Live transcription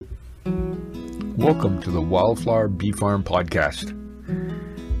Welcome to the Wildflower Bee Farm Podcast.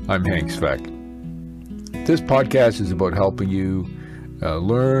 I'm Hank Sveck. This podcast is about helping you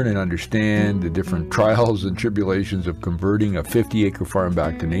learn and understand the different trials and tribulations of converting a 50-acre farm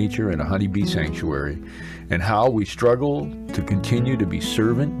back to nature and a honeybee sanctuary, and how we struggle to continue to be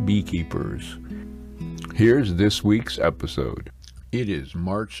servant beekeepers. Here's this week's episode. It is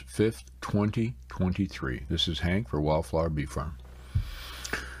March 5th, 2023. This is Hank for Wildflower Bee Farm.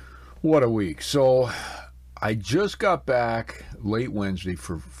 What a week. So I just got back late Wednesday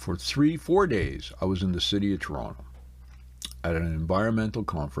for 4 days. I was in the city of Toronto at an environmental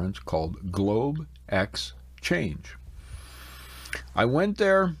conference called Globe X Change. I went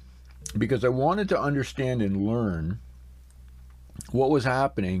there because I wanted to understand and learn what was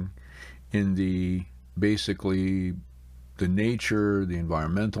happening in the nature, the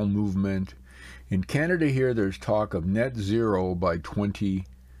environmental movement. In Canada here, there's talk of net zero by 2030,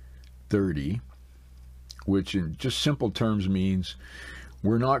 which in just simple terms means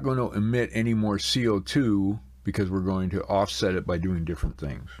we're not going to emit any more CO2 because we're going to offset it by doing different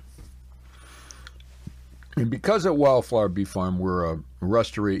things. And because at Wildflower Bee Farm, we're a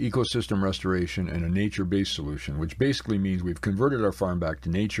ecosystem restoration and a nature-based solution, which basically means we've converted our farm back to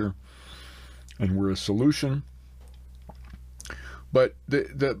nature, and we're a solution. But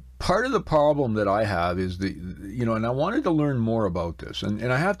the part of the problem that I have is and I wanted to learn more about this.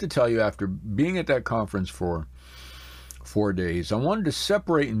 And I have to tell you, after being at that conference for 4 days, I wanted to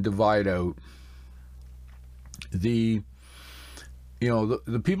separate and divide out the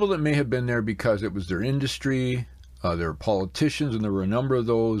people that may have been there because it was their industry, there were politicians, and there were a number of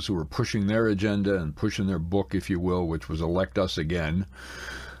those who were pushing their agenda and pushing their book, if you will, which was Elect Us Again.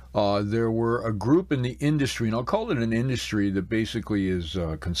 There were a group in the industry, and I'll call it an industry, that basically is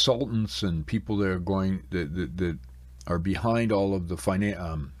consultants and people that are behind all of the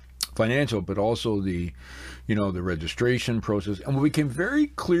financial, but also the registration process. And what became very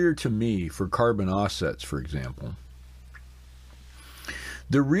clear to me for carbon offsets, for example,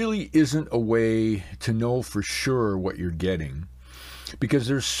 there really isn't a way to know for sure what you're getting, because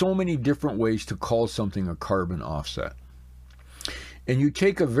there's so many different ways to call something a carbon offset. And you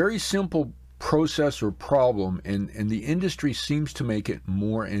take a very simple process or problem, and the industry seems to make it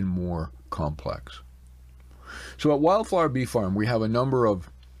more and more complex. So at Wildflower Bee Farm, we have a number of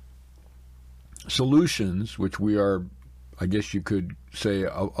solutions which we are, I guess you could say,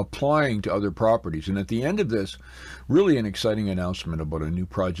 applying to other properties. And at the end of this, really an exciting announcement about a new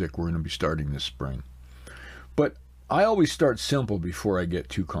project we're going to be starting this spring. But I always start simple before I get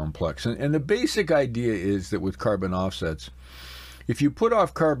too complex. And the basic idea is that with carbon offsets, if you put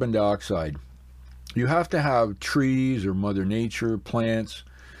off carbon dioxide, you have to have trees or Mother Nature, plants,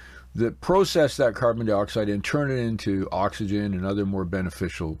 that process that carbon dioxide and turn it into oxygen and other more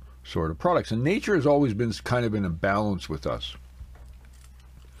beneficial sort of products. And nature has always been kind of in a balance with us.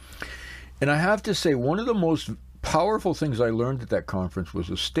 And I have to say, one of the most powerful things I learned at that conference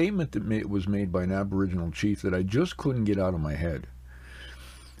was a statement that was made by an Aboriginal chief that I just couldn't get out of my head.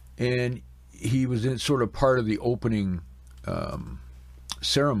 And he was in sort of part of the opening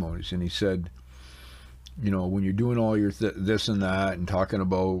ceremonies, and he said, when you're doing all your this and that and talking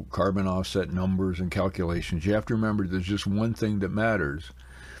about carbon offset numbers and calculations, you have to remember there's just one thing that matters,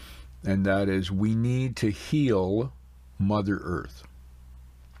 and that is we need to heal Mother Earth.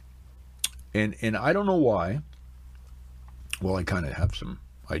 And I don't know why. Well, I kind of have some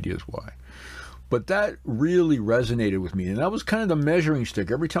ideas why. But that really resonated with me, and that was kind of the measuring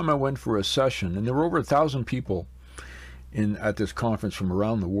stick. Every time I went for a session, and there were over 1,000 people at this conference from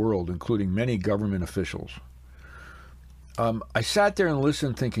around the world, including many government officials, I sat there and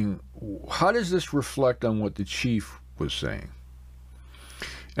listened thinking, how does this reflect on what the chief was saying?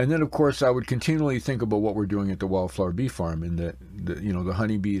 And then, of course, I would continually think about what we're doing at the Wildflower Bee Farm, and that the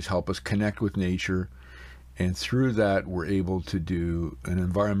honeybees help us connect with nature, and through that we're able to do an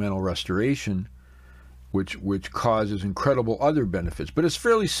environmental restoration which causes incredible other benefits. But it's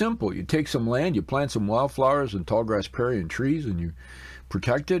fairly simple. You take some land, you plant some wildflowers and tallgrass prairie and trees, and you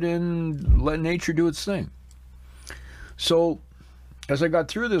protect it and let nature do its thing. So as I got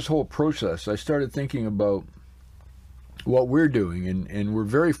through this whole process, I started thinking about what we're doing, and we're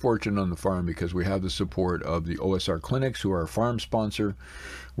very fortunate on the farm because we have the support of the OSR clinics, who are our farm sponsor.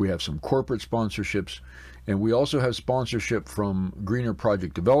 We have some corporate sponsorships, and we also have sponsorship from Greener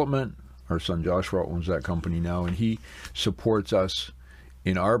Project Development. Our son Joshua owns that company now, and he supports us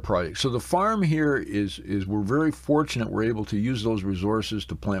in our project. So the farm here is we're very fortunate. We're able to use those resources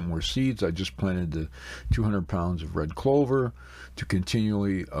to plant more seeds. I just planted the 200 pounds of red clover, to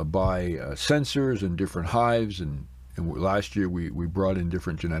continually buy sensors and different hives and And last year we brought in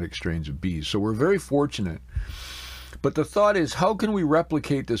different genetic strains of bees. So we're very fortunate. But the thought is, how can we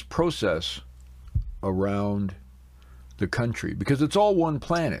replicate this process around the country? Because it's all one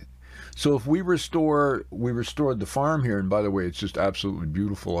planet. So if we restored the farm here, and by the way, it's just absolutely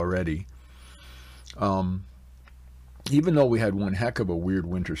beautiful already. Even though we had one heck of a weird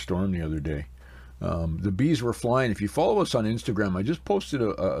winter storm the other day, the bees were flying. If you follow us on Instagram, I just posted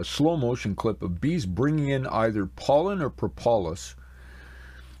a slow motion clip of bees bringing in either pollen or propolis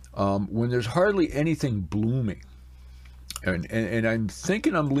when there's hardly anything blooming. And I'm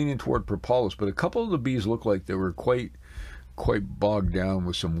thinking I'm leaning toward propolis, but a couple of the bees look like they were quite bogged down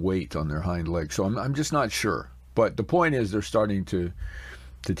with some weight on their hind legs. So I'm just not sure. But the point is, they're starting to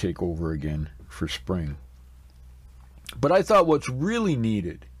take over again for spring. But I thought what's really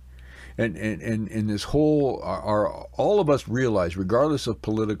needed, and this whole, all of us realize, regardless of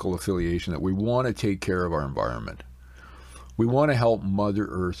political affiliation, that we want to take care of our environment. We want to help Mother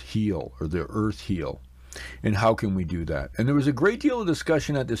Earth heal, or the Earth heal. And how can we do that? And there was a great deal of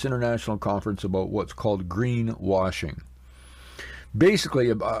discussion at this international conference about what's called greenwashing.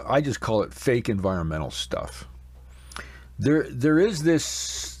 Basically, I just call it fake environmental stuff. There is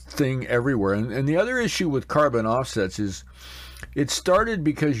this thing everywhere. And the other issue with carbon offsets is it started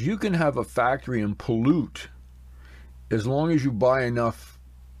because you can have a factory and pollute as long as you buy enough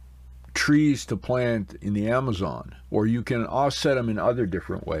trees to plant in the Amazon, or you can offset them in other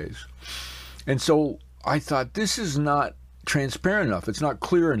different ways. And so I thought, this is not transparent enough. It's not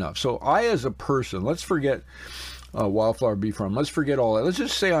clear enough. So I, as a person, let's forget Wildflower Bee Farm. Let's forget all that. Let's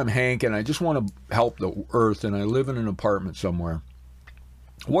just say I'm Hank and I just want to help the earth and I live in an apartment somewhere.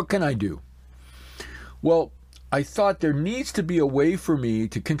 What can I do? Well, I thought there needs to be a way for me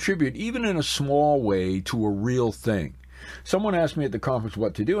to contribute, even in a small way, to a real thing. Someone asked me at the conference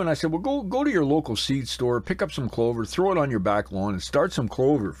what to do, and I said, well, go to your local seed store, pick up some clover, throw it on your back lawn, and start some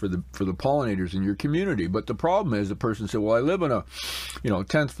clover for the pollinators in your community. But the problem is, the person said, well, I live on a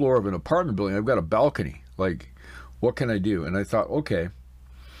 10th floor of an apartment building. I've got a balcony. Like, what can I do? And I thought, okay,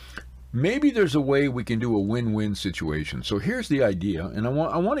 maybe there's a way we can do a win-win situation. So here's the idea, and I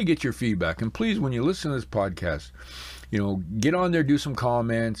want to get your feedback. And please, when you listen to this podcast, get on there, do some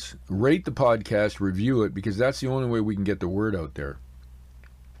comments, rate the podcast, review it, because that's the only way we can get the word out there.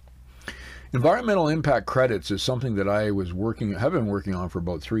 Environmental impact credits is something that I have been working on for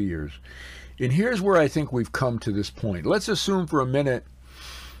about 3 years. And here's where I think we've come to this point. Let's assume for a minute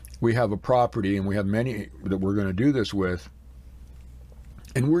we have a property, and we have many that we're going to do this with,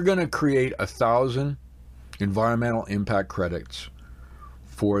 and we're going to create 1,000 environmental impact credits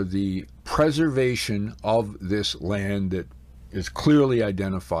for the preservation of this land that is clearly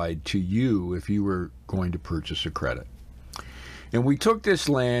identified to you if you were going to purchase a credit. And we took this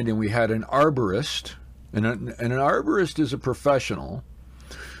land and we had an arborist, and an arborist is a professional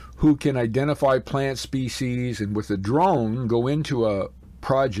who can identify plant species and with a drone go into a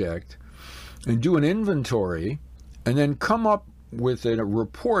project and do an inventory and then come up with a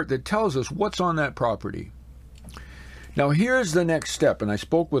report that tells us what's on that property. Now here's the next step, and I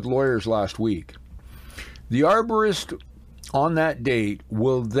spoke with lawyers last week. The arborist on that date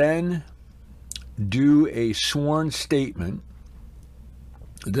will then do a sworn statement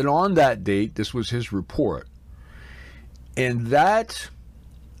that on that date, this was his report, and that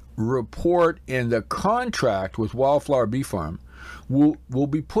report and the contract with Wildflower Bee Farm will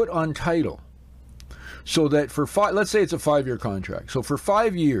be put on title, so that for let's say it's a 5-year contract. So for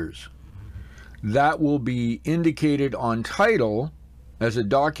 5 years, that will be indicated on title as a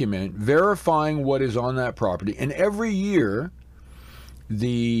document verifying what is on that property. And every year,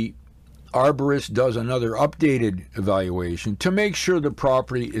 the arborist does another updated evaluation to make sure the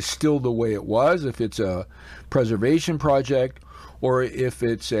property is still the way it was, if it's a preservation project, or if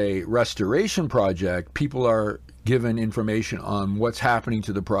it's a restoration project, people are given information on what's happening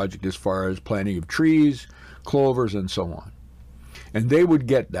to the project as far as planting of trees, clovers, and so on. And they would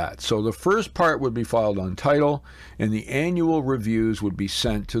get that. So the first part would be filed on title, and the annual reviews would be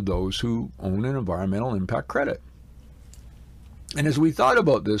sent to those who own an environmental impact credit. And as we thought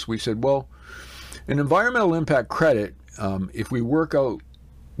about this, we said, well, an environmental impact credit, if we work out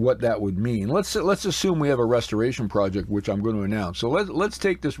what that would mean, let's assume we have a restoration project, which I'm going to announce. So let's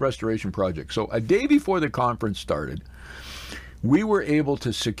take this restoration project. So a day before the conference started, we were able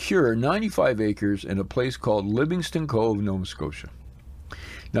to secure 95 acres in a place called Livingston Cove, Nova Scotia.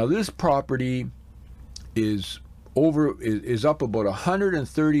 Now this property is up about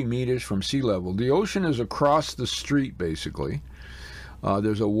 130 meters from sea level. The ocean is across the street, basically.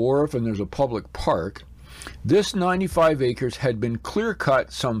 There's a wharf and there's a public park. This 95 acres had been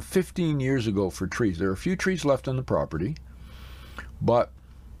clear-cut some 15 years ago for trees. There are a few trees left on the property, but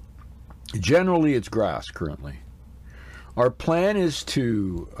generally it's grass currently. Our plan is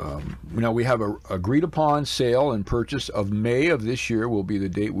to, now we have a agreed upon sale and purchase of May of this year will be the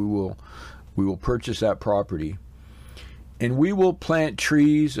date we will purchase that property. And we will plant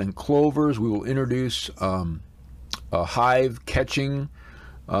trees and clovers. We will introduce a hive catching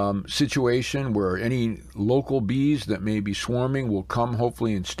situation where any local bees that may be swarming will come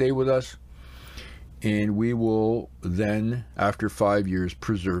hopefully and stay with us. And we will then, after 5 years,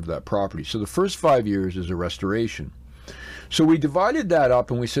 preserve that property. So the first 5 years is a restoration. So we divided that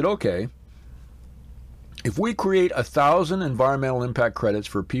up and we said, okay, if we create 1,000 environmental impact credits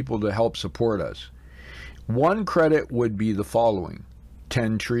for people to help support us, one credit would be the following: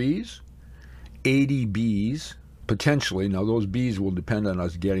 10 trees, 80 bees, potentially. Now those bees will depend on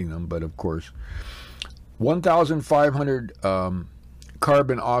us getting them, but of course, 1,500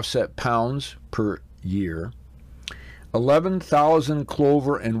 carbon offset pounds per year, 11,000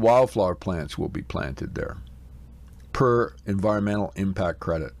 clover and wildflower plants will be planted there per environmental impact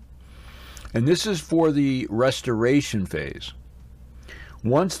credit. And this is for the restoration phase.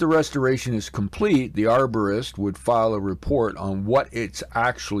 Once the restoration is complete, the arborist would file a report on what it's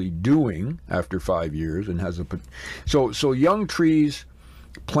actually doing after 5 years and has a so young trees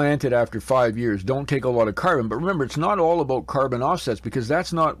planted after 5 years don't take a lot of carbon. But remember, it's not all about carbon offsets, because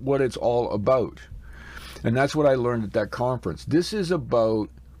that's not what it's all about. And that's what I learned at that conference. This is about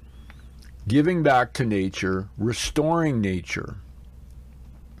giving back to nature, restoring nature,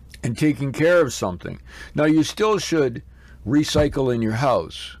 and taking care of something. Now, you still should recycle in your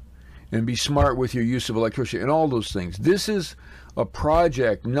house and be smart with your use of electricity and all those things. This is a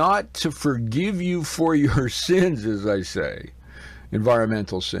project not to forgive you for your sins, as I say,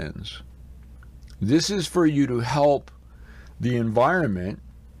 environmental sins. This is for you to help the environment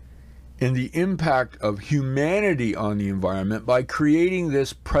and the impact of humanity on the environment by creating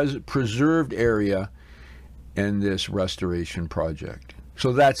this preserved area and this restoration project.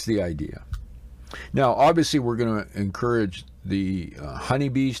 So that's the idea. Now, obviously, we're going to encourage the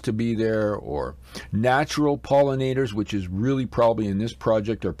honeybees to be there, or natural pollinators, which is really probably in this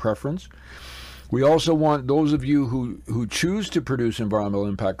project our preference. We also want those of you who choose to produce environmental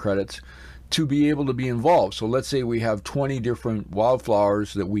impact credits to be able to be involved. So let's say we have 20 different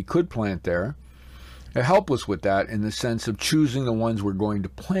wildflowers that we could plant there. Help us with that in the sense of choosing the ones we're going to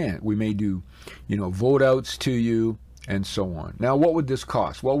plant. We may do, vote outs to you and so on. Now, what would this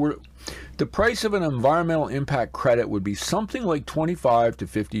cost? Well, the price of an environmental impact credit would be something like $25 to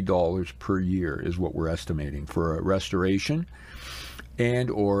 $50 per year is what we're estimating for a restoration and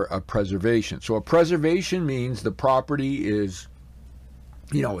or a preservation. So a preservation means the property is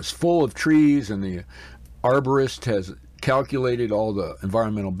is full of trees, and the arborist has calculated all the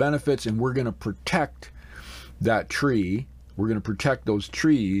environmental benefits, and we're going to protect that tree. We're going to protect those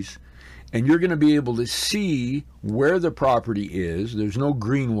trees, and you're going to be able to see where the property is. There's no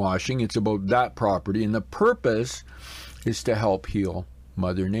greenwashing. It's about that property, and the purpose is to help heal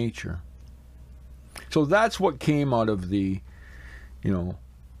Mother Nature. So that's what came out of the,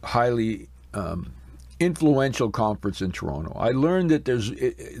 highly influential conference in Toronto. I learned that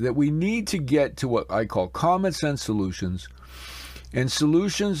that we need to get to what I call common sense solutions, and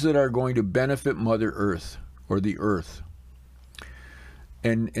solutions that are going to benefit Mother Earth, or the Earth.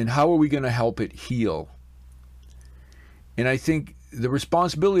 And how are we going to help it heal? And I think the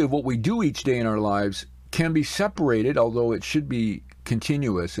responsibility of what we do each day in our lives can be separated, although it should be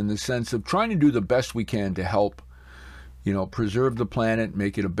continuous, in the sense of trying to do the best we can to help preserve the planet,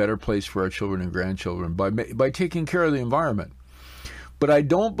 make it a better place for our children and grandchildren by taking care of the environment. But I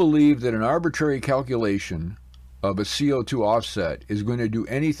don't believe that an arbitrary calculation of a CO2 offset is going to do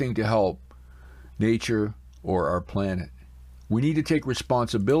anything to help nature or our planet. We need to take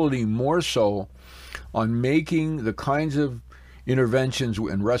responsibility more so on making the kinds of interventions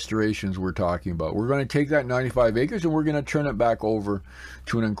and restorations we're talking about. We're going to take that 95 acres and we're going to turn it back over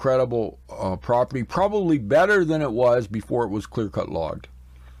to an incredible property, probably better than it was before it was clear-cut logged.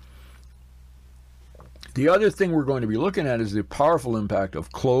 The other thing we're going to be looking at is the powerful impact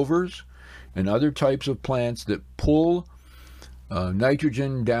of clovers and other types of plants that pull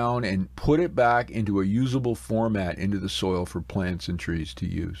nitrogen down and put it back into a usable format into the soil for plants and trees to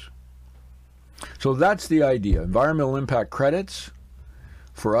use. So that's the idea. Environmental impact credits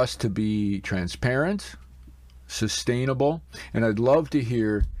for us to be transparent, sustainable, and I'd love to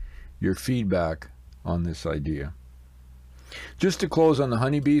hear your feedback on this idea. Just to close on the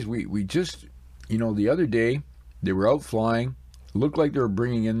honeybees, we just, the other day, they were out flying. Looked like they were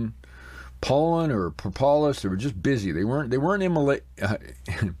bringing in pollen or propolis. They were just busy. They weren't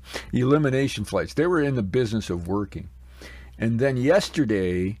elimination flights. They were in the business of working. And then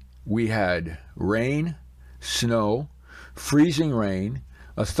yesterday we had rain, snow, freezing rain,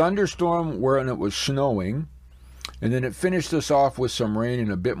 a thunderstorm wherein it was snowing, and then it finished us off with some rain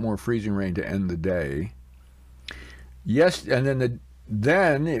and a bit more freezing rain to end the day. Yes, and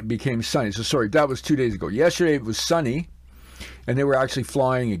then it became sunny. So sorry, that was 2 days ago. Yesterday it was sunny, and they were actually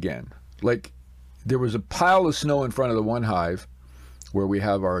flying again. Like, there was a pile of snow in front of the one hive where we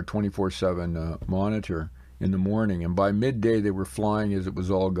have our 24/7 monitor in the morning, and by midday they were flying as it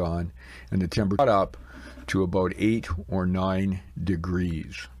was all gone, and the temperature got up to about 8 or 9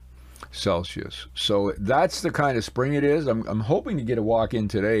 degrees Celsius. So that's the kind of spring it is. I'm hoping to get a walk in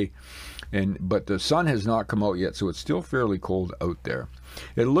today, but the sun has not come out yet, so it's still fairly cold out there.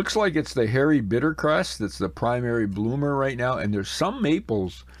 It looks like it's the hairy bittercrest that's the primary bloomer right now, and there's some maple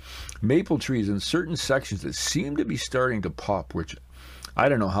trees in certain sections that seem to be starting to pop, which I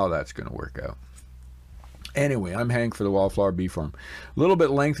don't know how that's going to work out. Anyway, I'm Hank for the Wildflower Bee Farm. A little bit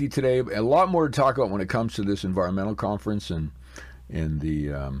lengthy today, a lot more to talk about when it comes to this environmental conference and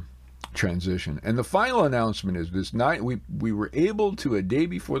the transition. And the final announcement is this night we were able to, a day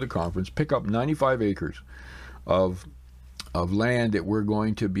before the conference, pick up 95 acres of land that we're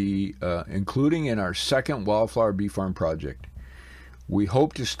going to be including in our second Wildflower Bee Farm project. We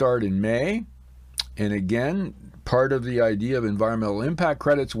hope to start in May, and again, part of the idea of environmental impact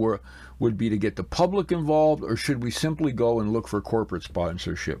credits would be to get the public involved, or should we simply go and look for corporate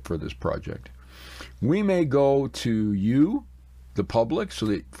sponsorship for this project? We may go to you, the public, so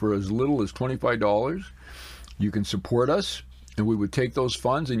that for as little as $25, you can support us, and we would take those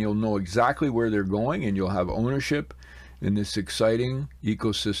funds, and you'll know exactly where they're going, and you'll have ownership in this exciting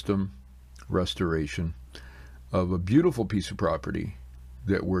ecosystem restoration of a beautiful piece of property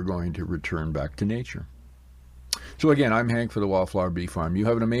that we're going to return back to nature. So again, I'm Hank for the Wildflower Bee Farm. You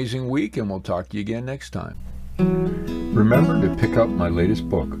have an amazing week, and we'll talk to you again next time. Remember to pick up my latest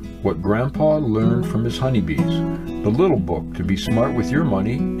book, What Grandpa Learned from His Honeybees, the little book to be smart with your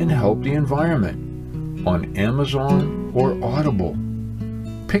money and help the environment, on Amazon or Audible.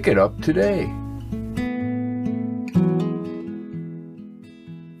 Pick it up today.